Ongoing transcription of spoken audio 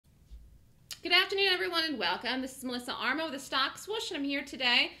Good afternoon, everyone, and welcome. This is Melissa Armo with the Stock Swoosh, and I'm here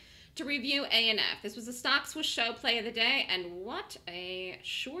today to review ANF. This was the Stock Swoosh show play of the day, and what a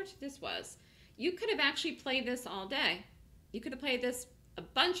short this was. You could have actually played this all day. You could have played this a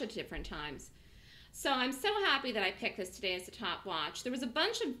bunch of different times. So I'm so happy that I picked this today as the top watch. There was a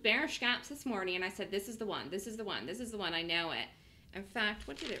bunch of bearish gaps this morning, and I said, this is the one, this is the one, this is the one, I know it. In fact,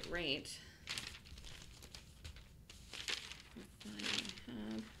 what did it rate?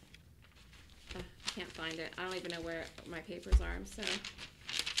 Can't find it. I don't even know where my papers are. I'm so...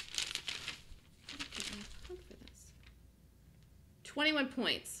 for this. 21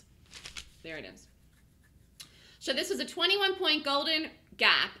 points. There it is. So this was a 21-point golden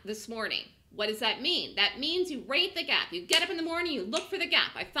gap this morning. What does that mean? That means you rate the gap. You get up in the morning, you look for the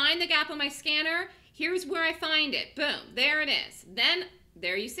gap. I find the gap on my scanner. Here's where I find it. Boom. There it is. Then,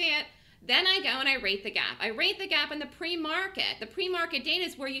 there you see it. Then I go and I rate the gap. I rate the gap in the pre-market. The pre-market data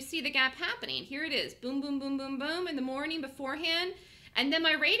is where you see the gap happening. Here it is. Boom, boom, boom, boom, boom in the morning beforehand. And then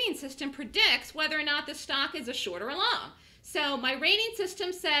my rating system predicts whether or not the stock is a short or a long. So my rating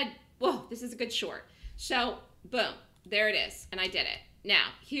system said, whoa, this is a good short. So boom, there it is. And I did it. Now,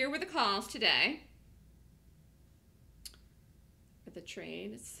 here were the calls today. For the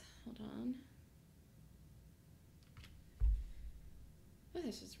trades. Hold on. Oh,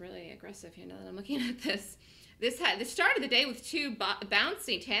 this is really aggressive here now that I'm looking at this. This started the day with two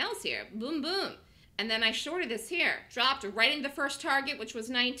bouncy tails here. Boom, boom. And then I shorted this here. Dropped right into the first target, which was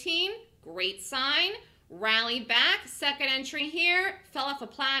 19. Great sign. Rallied back. Second entry here. Fell off a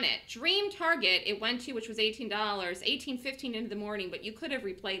planet. Dream target it went to, which was $18. $18.15 into the morning, but you could have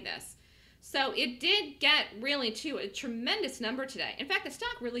replayed this. So it did get really to a tremendous number today. In fact, the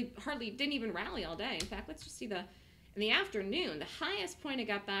stock really hardly didn't even rally all day. In fact, let's just see the... In the afternoon, the highest point it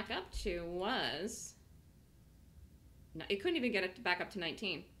got back up to was, no, it couldn't even get it back up to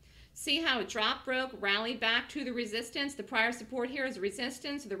 19. See how it dropped, broke, rallied back to the resistance. The prior support here is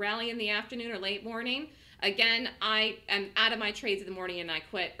resistance. The rally in the afternoon or late morning. Again, I am out of my trades in the morning and I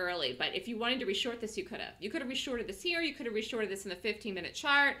quit early. But if you wanted to reshort this, you could have. You could have reshorted this here. You could have reshorted this in the 15-minute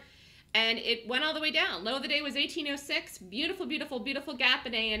chart. And it went all the way down. Low of the day was 1806. Beautiful, beautiful, beautiful gap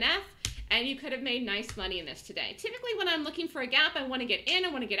in ANF. And you could have made nice money in this today. Typically when I'm looking for a gap, I want to get in, I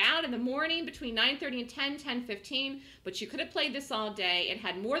want to get out in the morning between 9:30 and 10, 10:15. But you could have played this all day. It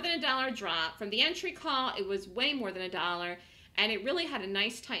had more than $1 drop. From the entry call, it was way more than $1. And it really had a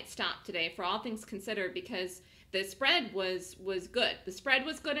nice tight stop today for all things considered because the spread was good. The spread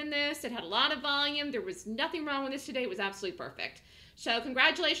was good in this. It had a lot of volume. There was nothing wrong with this today. It was absolutely perfect. So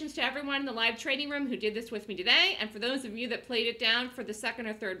congratulations to everyone in the live trading room who did this with me today. And for those of you that played it down for the second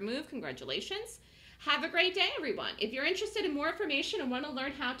or third move, congratulations. Have a great day, everyone. If you're interested in more information and want to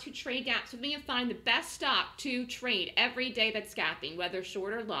learn how to trade gaps with me and find the best stock to trade every day that's gapping, whether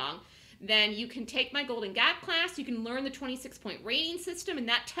short or long, then you can take my Golden Gap class. You can learn the 26-point rating system, and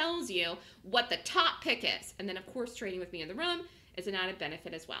that tells you what the top pick is. And then, of course, trading with me in the room is an added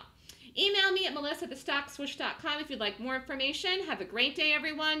benefit as well. Email me at melissa@thestockswoosh.com if you'd like more information. Have a great day,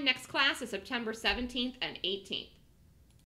 everyone. Next class is September 17th and 18th.